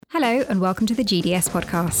Hello and welcome to the GDS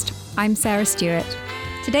podcast. I'm Sarah Stewart.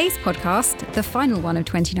 Today's podcast, the final one of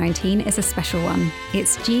 2019, is a special one.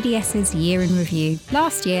 It's GDS's year in review.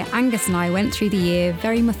 Last year, Angus and I went through the year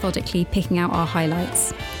very methodically picking out our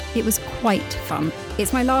highlights. It was quite fun.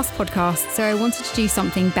 It's my last podcast, so I wanted to do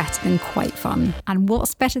something better than quite fun. And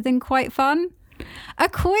what's better than quite fun? A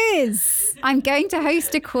quiz! I'm going to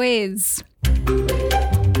host a quiz.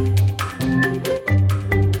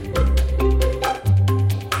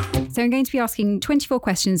 So I'm going to be asking 24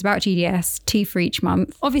 questions about GDS, 2 for each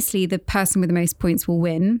month. Obviously, the person with the most points will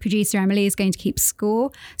win. Producer Emily is going to keep score.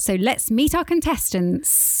 So let's meet our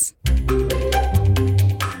contestants.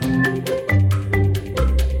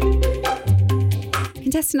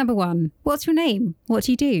 Contestant number 1, what's your name? What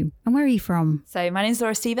do you do? And where are you from? So my name's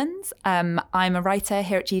Laura Stevens. I'm a writer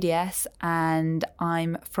here at GDS and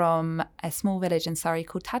I'm from a small village in Surrey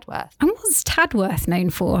called Tadworth. And what's Tadworth known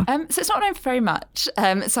for? So it's not known for very much.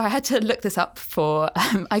 So I had to look this up before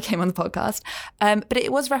I came on the podcast. But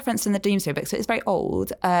it was referenced in the Doomsday Book, so it's very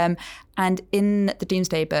old. And in the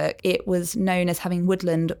Doomsday Book, it was known as having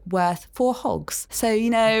woodland worth 4 hogs. So,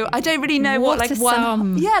 I don't really know what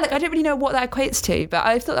one... Yeah, I don't really know what that equates to, but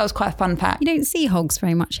I thought that was quite a fun fact. You don't see hogs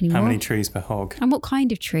very much anymore. How many trees per hog? And what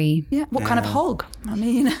kind of tree? Yeah, what kind of hog? I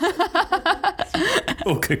mean...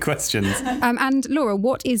 All good questions. And Laura,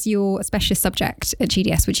 what is your specialist subject at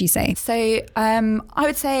GDS, would you say? So I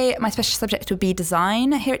would say my specialist subject would be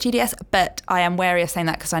design here at GDS, but I am wary of saying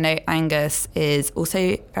that because I know Angus is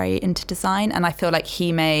also very into design and I feel like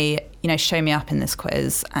he may, show me up in this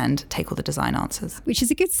quiz and take all the design answers. Which is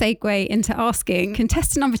a good segue into asking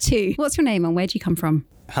contestant number 2, what's your name and where do you come from?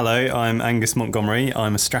 Hello, I'm Angus Montgomery.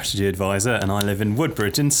 I'm a strategy advisor and I live in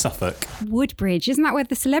Woodbridge in Suffolk. Woodbridge, isn't that where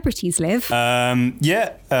the celebrities live? Well,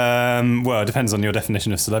 it depends on your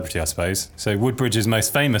definition of celebrity, I suppose. So Woodbridge's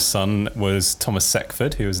most famous son was Thomas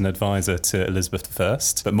Seckford, who was an advisor to Elizabeth I.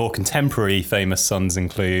 But more contemporary famous sons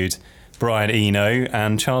include Brian Eno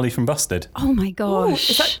and Charlie from Busted. Oh my gosh.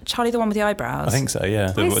 Ooh, is that Charlie the one with the eyebrows? I think so,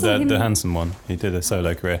 yeah. The handsome one. He did a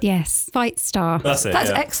solo career. Yes, fight star. That's it.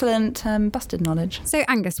 That's excellent Busted knowledge. So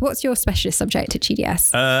Angus, what's your specialist subject at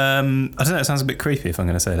GDS? I don't know, it sounds a bit creepy if I'm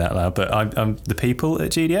going to say that out loud, but I'm the people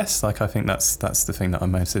at GDS. I think that's the thing that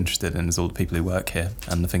I'm most interested in is all the people who work here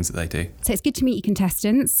and the things that they do. So it's good to meet you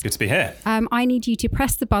contestants. Good to be here. I need you to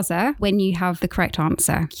press the buzzer when you have the correct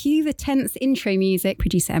answer. Cue the tense intro music,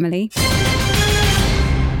 producer Emily.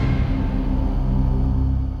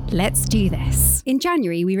 Let's do this. In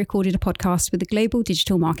January, we recorded a podcast with the Global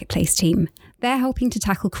Digital Marketplace team. They're helping to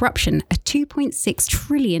tackle corruption, a $2.6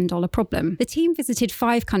 trillion problem. The team visited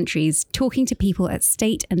 5 countries, talking to people at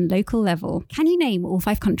state and local level. Can you name all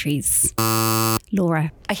 5 countries?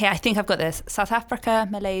 Laura. Okay, I think I've got this. South Africa,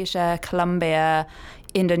 Malaysia, Colombia,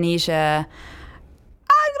 Indonesia.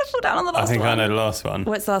 I'm going to fall down on the last one. I think I know the last one.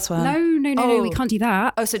 What's the last one? No, we can't do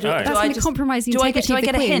that. Oh, so that's going to compromise the integrity do I of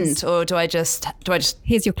the get a quiz. hint or do I just...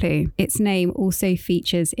 Here's your clue. Its name also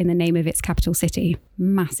features in the name of its capital city.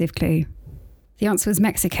 Massive clue. The answer was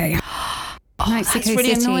Mexico. Mexico that's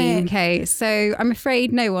really City. annoying. Okay, so I'm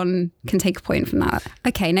afraid no one can take a point from that.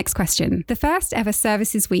 Okay, next question. The first ever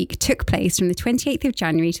Services Week took place from the 28th of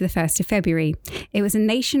January to the 1st of February. It was a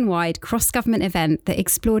nationwide cross-government event that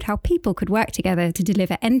explored how people could work together to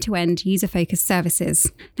deliver end-to-end user-focused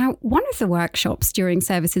services. Now, one of the workshops during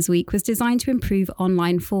Services Week was designed to improve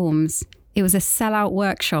online forms. It was a sellout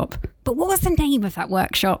workshop. But what was the name of that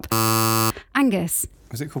workshop? Angus.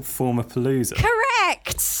 Was it called Formapalooza?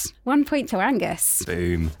 Correct! 1 point to Angus.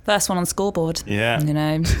 Boom. First one on scoreboard. Yeah.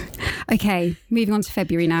 Okay, moving on to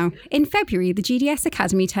February now. In February, the GDS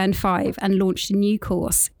Academy turned 5 and launched a new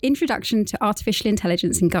course, Introduction to Artificial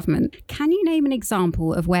Intelligence in Government. Can you name an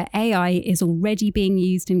example of where AI is already being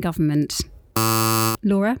used in government?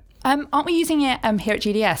 Laura? Aren't we using it here at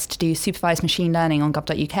GDS to do supervised machine learning on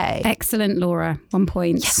gov.uk? Excellent, Laura. 1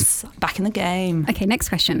 point. Yes, back in the game. Okay, next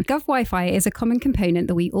question. Gov Wi-Fi is a common component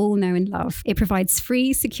that we all know and love. It provides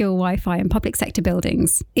free, secure Wi-Fi in public sector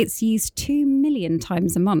buildings. It's used 2 million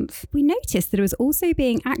times a month. We noticed that it was also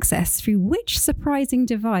being accessed through which surprising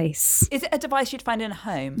device? Is it a device you'd find in a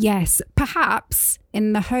home? Yes, perhaps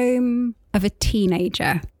in the home of a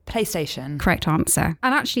teenager. PlayStation. Correct answer.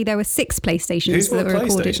 And actually, there were 6 PlayStations Who's that were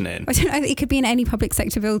recorded. PlayStation in? I don't know. It could be in any public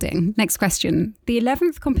sector building. Next question. The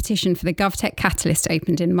 11th competition for the GovTech Catalyst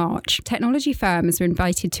opened in March. Technology firms were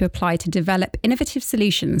invited to apply to develop innovative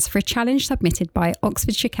solutions for a challenge submitted by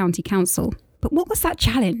Oxfordshire County Council. But what was that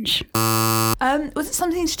challenge? Was it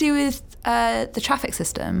something to do with the traffic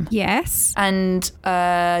system? Yes. And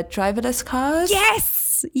driverless cars?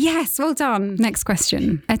 Yes! Yes, well done. Next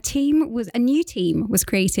question. A new team was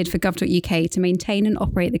created for gov.uk to maintain and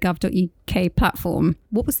operate the gov.uk platform.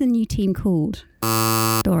 What was the new team called?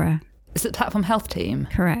 Laura. Is it the Platform Health team?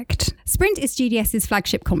 Correct. Sprint is GDS's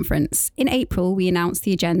flagship conference. In April, we announced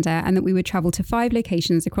the agenda and that we would travel to 5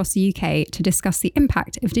 locations across the UK to discuss the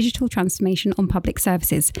impact of digital transformation on public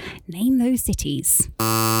services. Name those cities.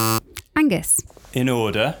 Angus. In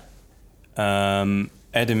order,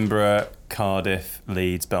 Edinburgh, Cardiff,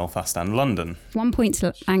 Leeds, Belfast and London. 1 point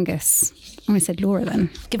to Angus. I said Laura then.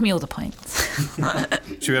 Give me all the points.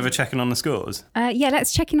 Should we ever check in on the scores? Yeah,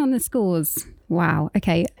 let's check in on the scores. Wow.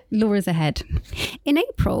 Okay, Laura's ahead. In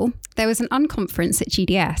April, there was an unconference at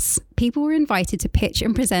GDS. People were invited to pitch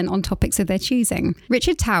and present on topics of their choosing.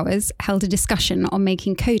 Richard Towers held a discussion on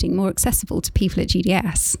making coding more accessible to people at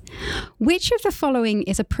GDS. Which of the following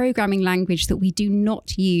is a programming language that we do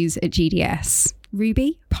not use at GDS?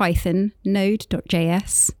 Ruby, Python,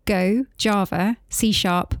 Node.js, Go, Java, C#,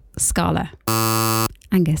 Scala.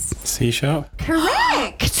 Angus. C#?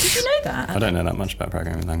 Correct! Did you know that? I don't know that much about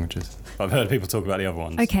programming languages. I've heard people talk about the other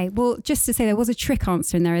ones. Okay, well, just to say there was a trick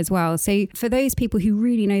answer in there as well. So for those people who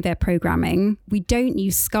really know their programming, we don't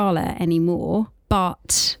use Scala anymore,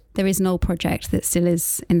 but there is an old project that still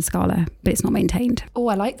is in Scala, but it's not maintained. Oh,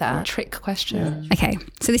 I like that. Trick question. Okay,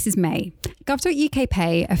 so this is May. Gov.uk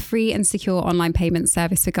Pay, a free and secure online payment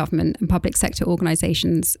service for government and public sector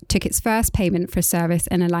organisations, took its first payment for a service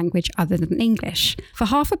in a language other than English. For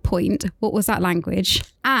half a point, what was that language?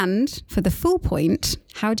 And for the full point,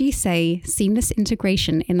 how do you say seamless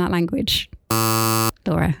integration in that language?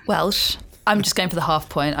 Laura. Welsh. I'm just going for the half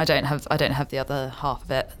point. I don't have the other half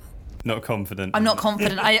of it. Not confident. I'm not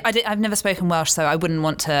confident. I've never spoken Welsh, so I wouldn't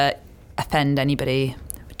want to offend anybody.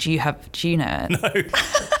 Do you know it? No.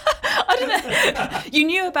 I don't know. You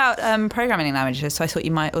knew about programming languages, so I thought you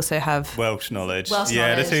might also have Welsh knowledge. Welsh yeah,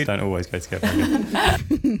 knowledge. the two don't always go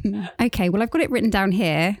together. Okay, well, I've got it written down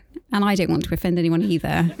here, and I don't want to offend anyone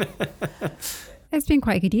either. It's been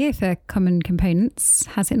quite a good year for common components,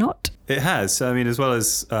 has it not? It has. I mean, as well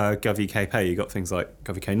as GovUK Pay, you've got things like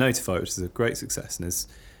GovUK Notify, which is a great success and is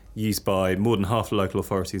used by more than half the local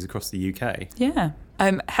authorities across the UK. Yeah.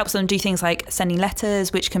 Helps them do things like sending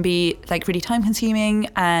letters, which can be like really time consuming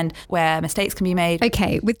and where mistakes can be made.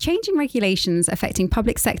 Okay, with changing regulations affecting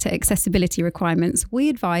public sector accessibility requirements, we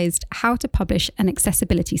advised how to publish an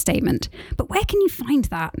accessibility statement. But where can you find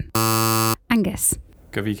that? Angus.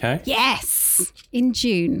 GovUK? Yes! In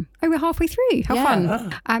June. Oh, we're halfway through. How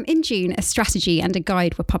fun. In June, a strategy and a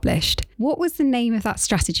guide were published. What was the name of that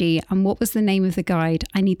strategy and what was the name of the guide?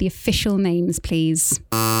 I need the official names, please.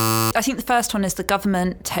 I think the first one is the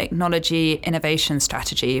Government Technology Innovation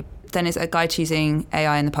Strategy. Then is a guide to using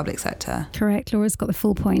AI in the public sector. Correct. Laura's got the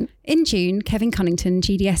full point. In June, Kevin Cunnington,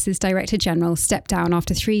 GDS's Director General, stepped down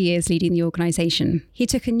after 3 years leading the organisation. He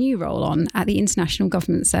took a new role on at the International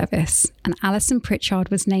Government Service, and Alison Pritchard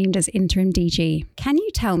was named as interim DG. Can you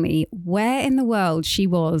tell me where in the world she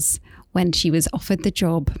was when she was offered the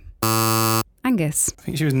job? Angus. I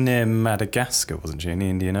think she was near Madagascar, wasn't she, in the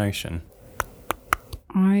Indian Ocean?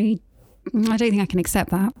 I don't think I can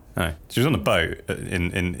accept that. No, she was on a boat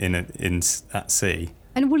at sea.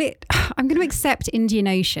 And I'm going to accept Indian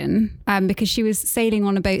Ocean because she was sailing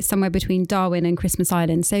on a boat somewhere between Darwin and Christmas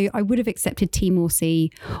Island. So I would have accepted Timor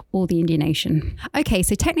Sea or the Indian Ocean. Okay,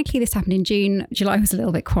 so technically this happened in June. July was a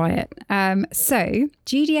little bit quiet. So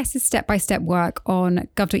GDS's step-by-step work on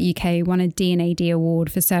gov.uk won a D&AD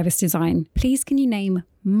award for service design. Please can you name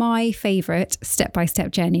my favourite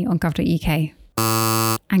step-by-step journey on gov.uk?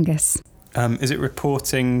 Angus. Is it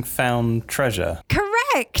reporting found treasure?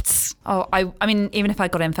 Correct! Oh, I mean, even if I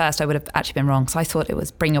got in first, I would have actually been wrong. So I thought it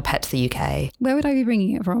was Bring Your Pet to the UK. Where would I be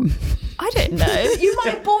bringing it from? I don't know. You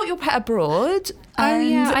might have bought your pet abroad. Oh,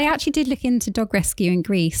 yeah. I actually did look into dog rescue in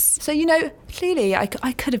Greece. So, clearly I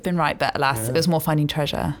could have been right, but alas, it was more finding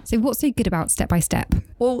treasure. So what's so good about Step by Step?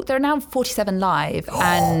 Well, there are now 47 live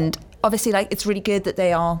and obviously it's really good that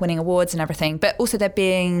they are winning awards and everything, but also they're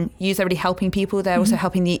being used, they're really helping people. They're also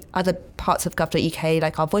helping the other parts of gov.uk,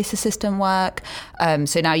 like our voice assistant work.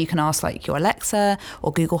 So now you can ask like your Alexa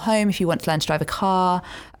or Google Home if you want to learn to drive a car.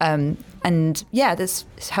 And yeah, there's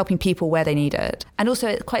helping people where they need it. And also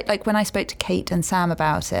it's quite like when I spoke to Kate and Sam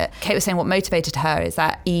about it, Kate was saying what motivated her is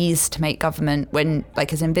that ease to make government when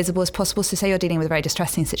like as invisible as possible. So say you're dealing with a very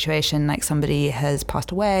distressing situation, like somebody has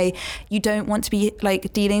passed away, you don't want to be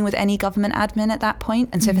like dealing with any government admin at that point.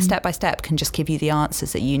 And so if a step by step can just give you the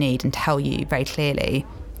answers that you need and tell you very clearly,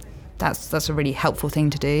 that's a really helpful thing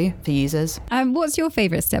to do for users. What's your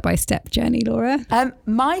favourite step-by-step journey, Laura?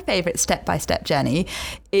 My favourite step-by-step journey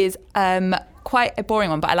is quite a boring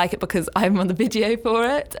one, but I like it because I'm on the video for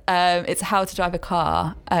it. It's how to drive a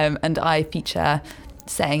car, and I feature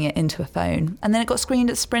saying it into a phone. And then it got screened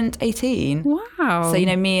at Sprint 18. Wow.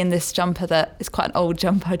 So, me in this jumper that is quite an old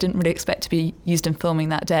jumper, I didn't really expect to be used in filming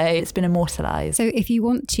that day. It's been immortalised. So if you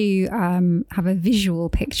want to have a visual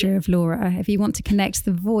picture of Laura, if you want to connect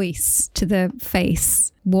the voice to the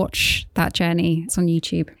face, watch that journey. It's on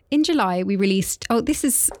YouTube. In July, we released...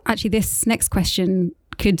 this next question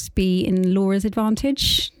could be in Laura's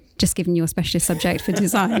advantage, just given your specialist subject for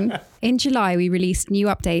design. In July, we released new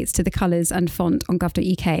updates to the colours and font on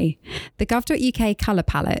gov.uk. The gov.uk colour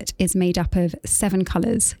palette is made up of 7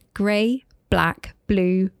 colours: grey, black,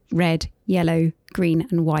 blue, red, yellow, green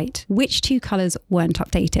and white. Which 2 colours weren't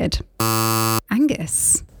updated?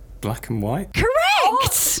 Angus. Black and white?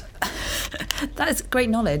 Correct! That is great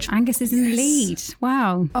knowledge. Angus is in the lead.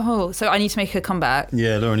 Wow. Oh, so I need to make a comeback.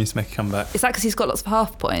 Yeah, Laura needs to make a comeback. Is that because he's got lots of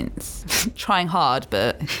half points? Trying hard,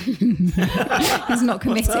 but... He's not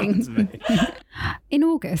committing. In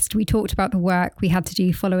August, we talked about the work we had to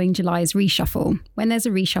do following July's reshuffle. When there's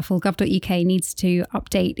a reshuffle, gov.uk needs to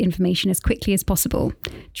update information as quickly as possible.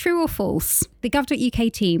 True or false? The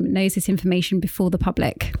gov.uk team knows this information before the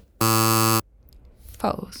public.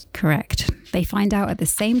 False. Correct. They find out at the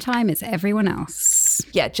same time as everyone else.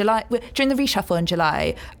 Yeah, July, during the reshuffle in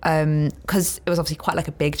July, because it was obviously quite like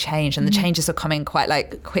a big change and the changes are coming quite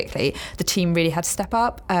like quickly, the team really had to step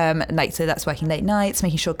up. So that's working late nights,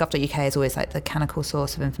 making sure gov.uk is always like the canonical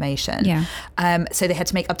source of information. Yeah. So they had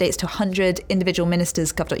to make updates to 100 individual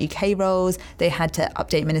ministers' gov.uk roles. They had to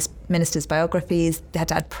update ministers' biographies. They had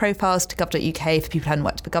to add profiles to gov.uk for people who hadn't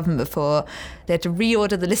worked for government before. They had to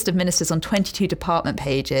reorder the list of ministers on 22 department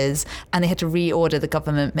pages, and they had to reorder the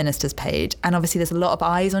government ministers page. And obviously there's a lot of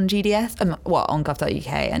eyes on GDS, on gov.uk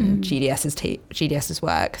and GDS's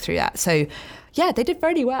work through that. So yeah, they did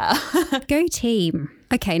very well. Go team.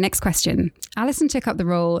 Okay, next question. Alison took up the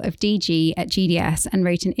role of DG at GDS and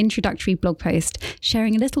wrote an introductory blog post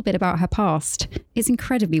sharing a little bit about her past. It's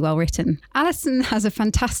incredibly well written. Alison has a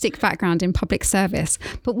fantastic background in public service,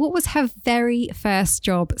 but what was her very first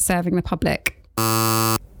job serving the public?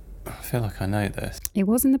 I feel like I know this. It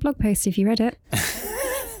was in the blog post if you read it.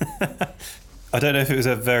 I don't know if it was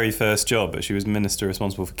her very first job, but she was minister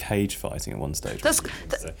responsible for cage fighting at one stage. That's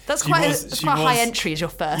quite a high entry as your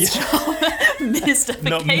first job. Minister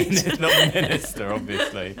for cage. Not minister,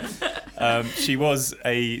 obviously. She was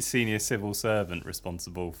a senior civil servant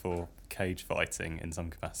responsible for cage fighting in some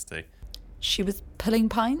capacity. She was pulling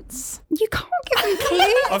pints. You can't give me a clue.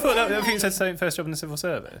 I think it said first job in the civil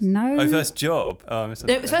service. No. Oh, first job. Oh, I missed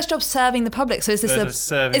No, first job serving the public. So is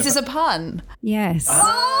this a pun? Yes.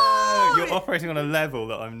 Oh, you're operating on a level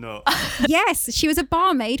that I'm not. Yes, she was a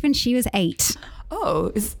barmaid when she was 8.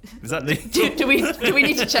 Oh, is that legal? Do we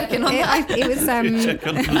need to check in on that? It was check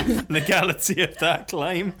on the legality of that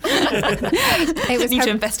claim. It was need to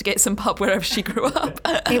investigate some pub wherever she grew up.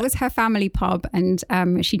 It was her family pub, and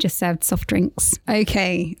she just served soft drinks.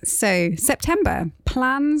 Okay, so September.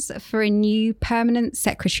 Plans for a new permanent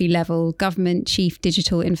secretary level government chief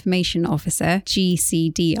digital information officer,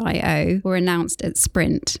 GCDIO, were announced at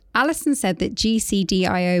Sprint. Alison said that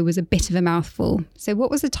GCDIO was a bit of a mouthful. So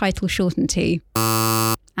what was the title shortened to?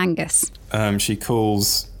 Angus. She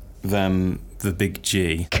calls them the Big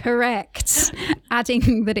G. Correct.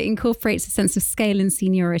 Adding that it incorporates a sense of scale and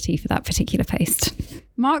seniority for that particular post.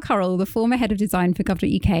 Mark Hurrell, the former head of design for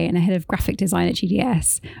gov.uk and a head of graphic design at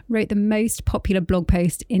GDS, wrote the most popular blog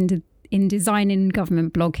post in design in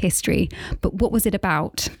government blog history. But what was it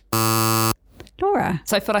about? Laura.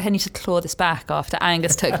 So I feel like I need to claw this back after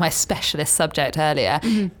Angus took my specialist subject earlier.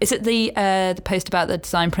 Mm-hmm. Is it the post about the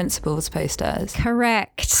design principles posters?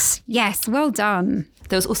 Correct. Yes, well done.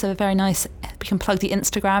 There was also a very nice, we can plug the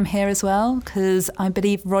Instagram here as well, because I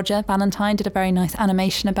believe Roger Valentine did a very nice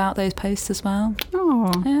animation about those posts as well.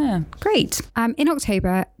 Oh, yeah. Great. In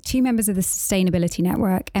October, 2 members of the Sustainability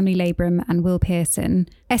Network, Emily Labram and Will Pearson,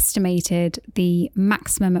 estimated the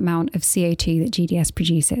maximum amount of CO2 that GDS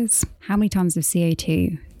produces. How many tonnes of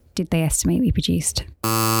CO2 did they estimate we produced?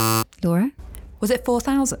 Laura? Was it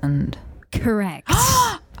 4,000? Correct.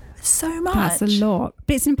 So much. That's a lot.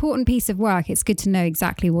 But it's an important piece of work. It's good to know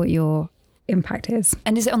exactly what your impact is.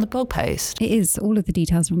 And is it on the blog post? It is. All of the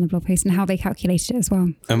details are on the blog post and how they calculated it as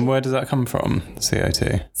well. And where does that come from,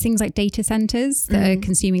 CO2? Things like data centres that are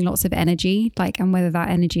consuming lots of energy, and whether that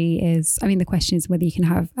energy is, the question is whether you can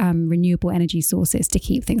have renewable energy sources to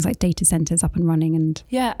keep things like data centres up and running. And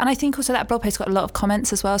yeah, and I think also that blog post got a lot of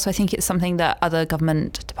comments as well. So I think it's something that other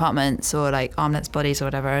government departments or arm length bodies or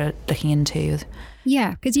whatever are looking into.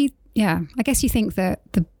 Yeah, because I guess you think that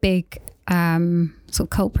the big sort of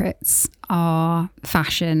culprits are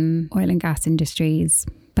fashion, oil and gas industries,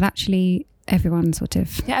 but actually everyone sort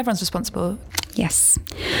of... Yeah, everyone's responsible. Yes.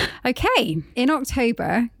 Okay. In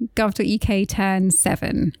October, gov.uk turned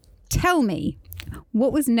 7. Tell me,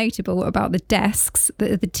 what was notable about the desks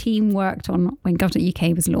that the team worked on when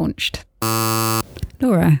gov.uk was launched?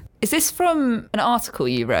 Laura. Is this from an article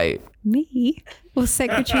you wrote? Me? Or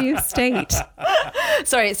Secretary of State?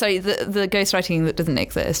 Sorry, the ghostwriting that doesn't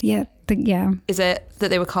exist. Yeah. Is it that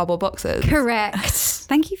they were cardboard boxes? Correct.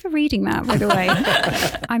 Thank you for reading that, by the way.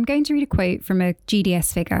 I'm going to read a quote from a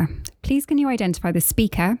GDS figure. Please can you identify the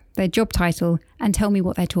speaker, their job title, and tell me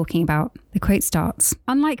what they're talking about? The quote starts,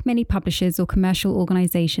 unlike many publishers or commercial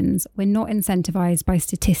organisations, we're not incentivised by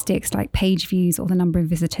statistics like page views or the number of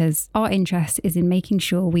visitors. Our interest is in making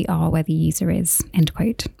sure we are where the user is. End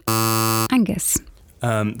quote. Angus.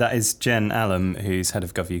 That is Jen Allam, who's head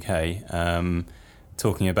of GovUK,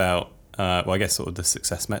 talking about I guess sort of the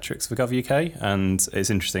success metrics for GovUK, and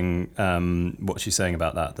it's interesting what she's saying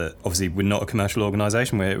about that obviously we're not a commercial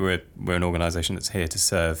organisation, we're an organisation that's here to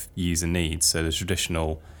serve user needs. So the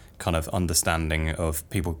traditional kind of understanding of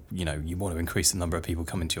people, you want to increase the number of people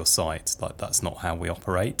coming to your site, like that's not how we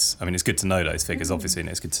operate. I mean, it's good to know those figures, obviously, and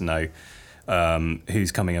it's good to know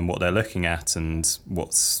who's coming and what they're looking at and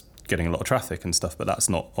what's getting a lot of traffic and stuff, but that's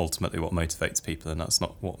not ultimately what motivates people, and that's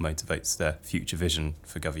not what motivates their future vision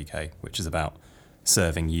for GovUK, which is about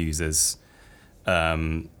serving users,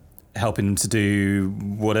 helping them to do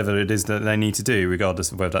whatever it is that they need to do,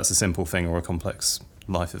 regardless of whether that's a simple thing or a complex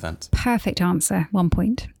life event. Perfect answer. 1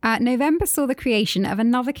 point. November saw the creation of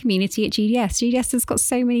another community at GDS. GDS has got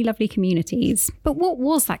so many lovely communities. But what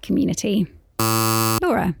was that community?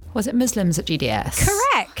 Laura? Was it Muslims at GDS?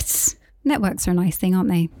 Correct. Networks are a nice thing, aren't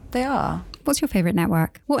they? They are. What's your favourite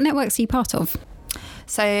network? What networks are you part of?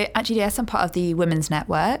 So at GDS, I'm part of the Women's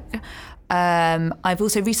Network. I've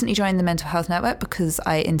also recently joined the Mental Health Network because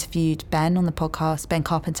I interviewed Ben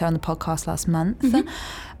Carpenter on the podcast last month.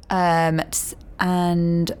 Mm-hmm.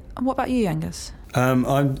 And what about you, Angus? I'm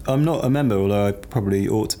not a member, although I probably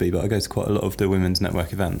ought to be, but I go to quite a lot of the Women's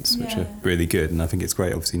Network events, which are really good, and I think it's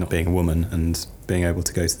great, obviously, not being a woman and being able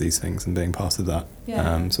to go to these things and being part of that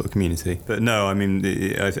sort of community. But no, I mean,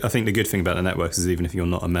 I think the good thing about the networks is even if you're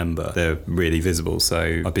not a member, they're really visible.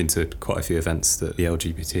 So I've been to quite a few events that the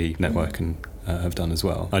LGBT network have done as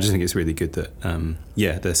well. I just think it's really good that,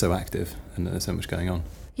 they're so active and there's so much going on.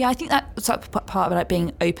 Yeah, I think that sort of part of like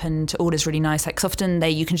being open to all is really nice. Like, 'cause often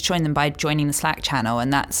you can join them by joining the Slack channel,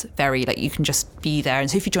 and that's very you can just be there. And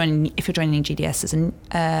so if you're joining GDS as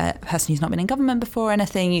a person who's not been in government before or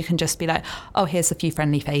anything, you can just be like, oh, here's a few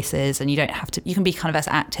friendly faces, and you don't have to. You can be kind of as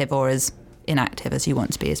active or as inactive as you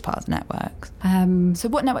want to be as part of the networks. So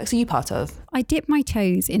what networks are you part of? I dip my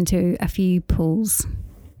toes into a few pools.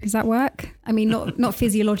 Does that work? I mean, not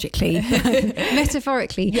physiologically,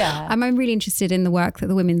 metaphorically. Yeah. I'm really interested in the work that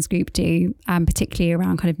the women's group do, particularly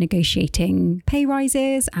around kind of negotiating pay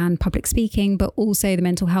rises and public speaking, but also the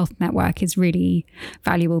mental health network is really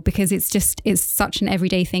valuable because it's such an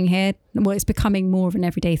everyday thing here. Well, it's becoming more of an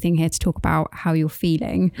everyday thing here to talk about how you're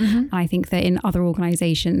feeling. Mm-hmm. And I think that in other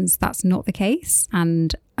organisations, that's not the case.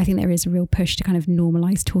 And I think there is a real push to kind of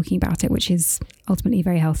normalise talking about it, which is ultimately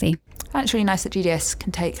very healthy. And it's really nice that GDS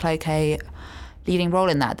can take a leading role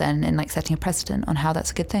in that then, in setting a precedent on how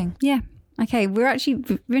that's a good thing. Yeah. Okay, we've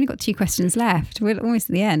only got 2 questions left. We're almost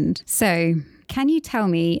at the end. So can you tell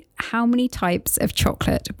me how many types of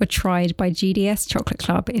chocolate were tried by GDS Chocolate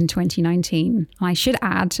Club in 2019? And I should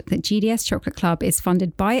add that GDS Chocolate Club is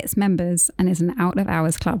funded by its members and is an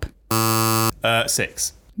out-of-hours club.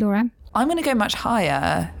 6. Laura? I'm going to go much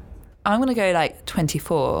higher. I'm going to go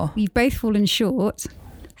 24. You've both fallen short.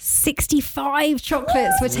 65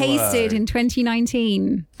 chocolates were tasted in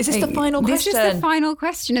 2019. Is this the final question? This is the final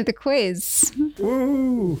question of the quiz.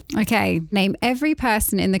 Woo. Okay, name every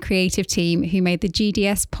person in the creative team who made the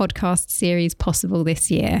GDS podcast series possible this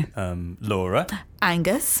year. Laura.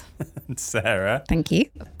 Angus. Sarah. Thank you.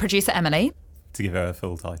 Producer Emily. To give her a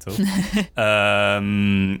full title.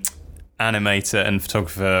 Animator and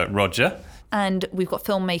photographer Roger. And we've got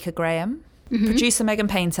filmmaker Graham. Mm-hmm. Producer Megan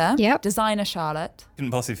Painter. Yep. Designer Charlotte.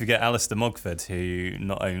 Couldn't possibly forget Alistair Mogford, who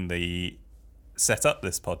not only set up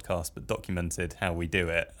this podcast but documented how we do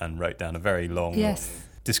it and wrote down a very long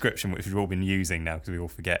description, which we've all been using now because we all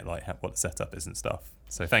forget what the setup is and stuff.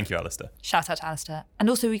 So thank you, Alistair. Shout out to Alistair. And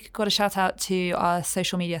also we got a shout out to our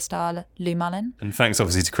social media star, Lou Mullin. And thanks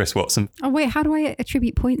obviously to Chris Watson. Oh, wait, how do I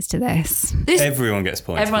attribute points to this? Everyone gets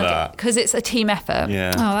points for that. Because it's a team effort.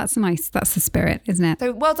 Yeah. Oh, that's nice. That's the spirit, isn't it?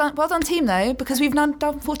 So well done team though, because we've now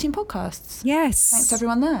done 14 podcasts. Yes. Thanks to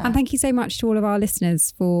everyone there. And thank you so much to all of our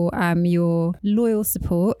listeners for your loyal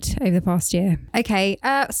support over the past year. Okay,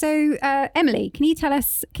 so Emily, can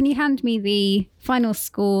you hand me the final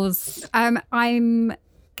scores? I'm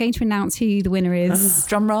going to announce who the winner is.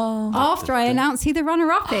 Drum roll. After I announce who the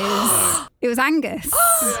runner-up is. It was Angus.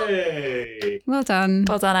 Hey. Well done.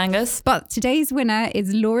 Well done, Angus. But today's winner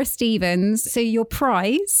is Laura Stevens. So your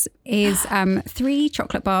prize is 3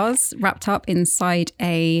 chocolate bars wrapped up inside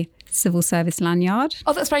a civil service lanyard.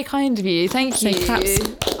 Oh, that's very kind of you. Thank you. claps.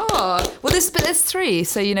 Oh, well, there's 3,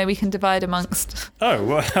 so we can divide amongst. Oh,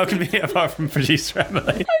 well, how can we get apart from producer Emily?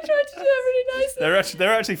 I tried to do it really nicely.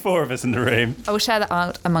 There are actually 4 of us in the room. I will share that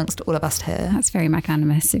out amongst all of us here. That's very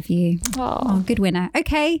magnanimous of you. Oh, good winner.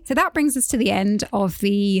 Okay, so that brings us to the end of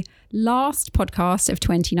the last podcast of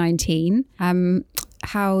 2019.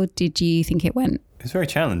 How did you think it went? It was very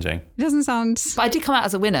challenging. It doesn't sound... But I did come out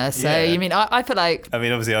as a winner, so Yeah. you mean I feel like I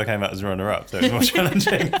mean, obviously I came out as a runner-up, so it was more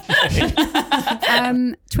challenging.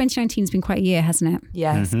 2019's been quite a year, hasn't it?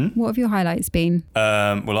 yes. What have your highlights been?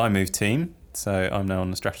 Well, I moved team, so I'm now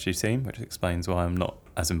on the strategy team, which explains why I'm not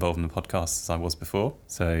as involved in the podcast as I was before.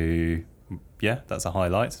 So, yeah, that's a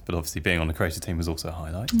highlight. But obviously being on the creative team was also a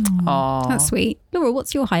highlight. Aw. That's sweet. Laura,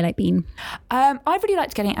 what's your highlight been? I've really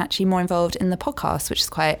liked getting actually more involved in the podcast, which is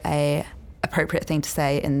quite a appropriate thing to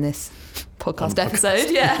say in this podcast episode.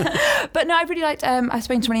 Yeah. But no, I really liked, I've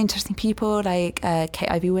spoken to really interesting people like Kate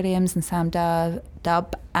Ivy Williams and Sam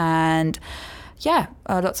Dubb and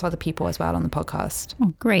lots of other people as well on the podcast.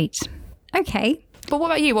 Oh, great. Okay. But what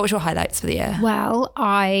about you? What was your highlights for the year? Well,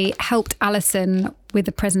 I helped Alison with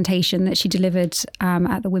the presentation that she delivered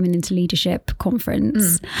at the Women into Leadership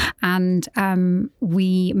conference. And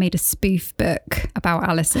we made a spoof book about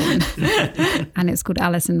Alison. And it's called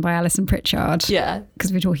Alison by Alison Pritchard. Yeah.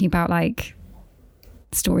 Because we're talking about like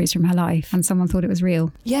stories from her life, and someone thought it was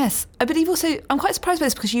real. Yes. I believe also, I'm quite surprised by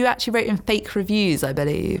this because you actually wrote in fake reviews, I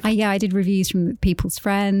believe. I did reviews from People's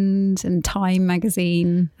Friend and Time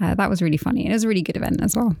magazine. That was really funny. It was a really good event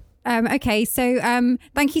as well. Okay, so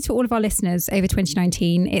thank you to all of our listeners over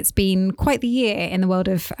 2019. It's been quite the year in the world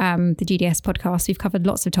of the GDS podcast. We've covered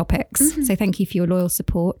lots of topics. So thank you for your loyal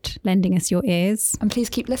support, lending us your ears. And please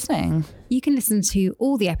keep listening. You can listen to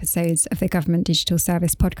all the episodes of the Government Digital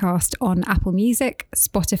Service podcast on Apple Music,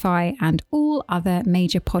 Spotify, and all other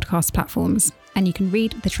major podcast platforms. And you can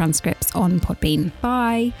read the transcripts on Podbean.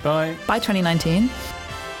 Bye. Bye. Bye 2019.